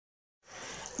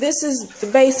This is the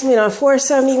basement on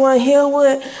 471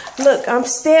 Hillwood. Look, I'm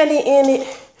standing in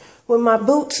it with my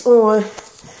boots on.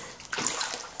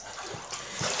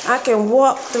 I can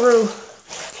walk through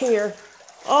here.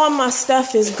 All my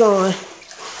stuff is gone.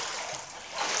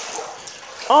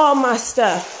 All my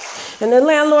stuff. And the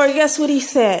landlord, guess what he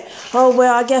said? Oh,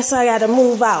 well, I guess I gotta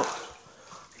move out.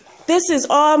 This is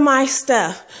all my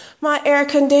stuff. My air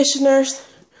conditioners,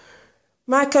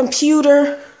 my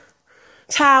computer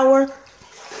tower,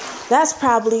 that's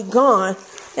probably gone.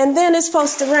 And then it's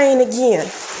supposed to rain again.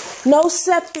 No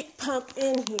septic pump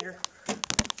in here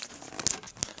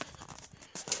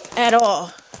at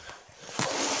all.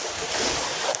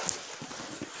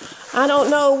 I don't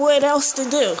know what else to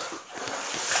do.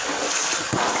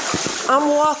 I'm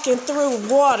walking through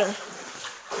water.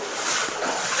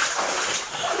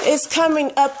 It's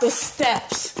coming up the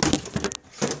steps.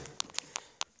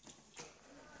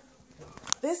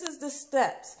 This is the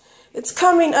steps. It's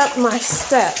coming up my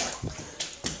step.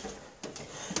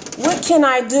 What can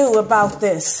I do about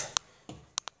this?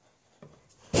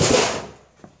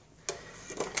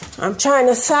 I'm trying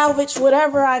to salvage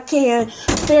whatever I can.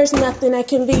 There's nothing that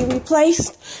can be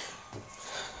replaced.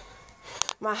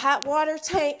 My hot water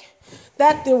tank,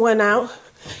 that thing went out.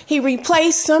 He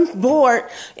replaced some board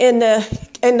in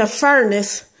the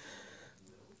furnace.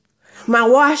 My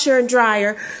washer and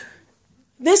dryer.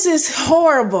 This is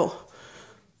horrible.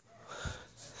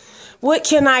 What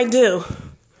can I do?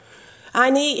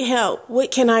 I need help. What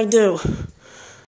can I do?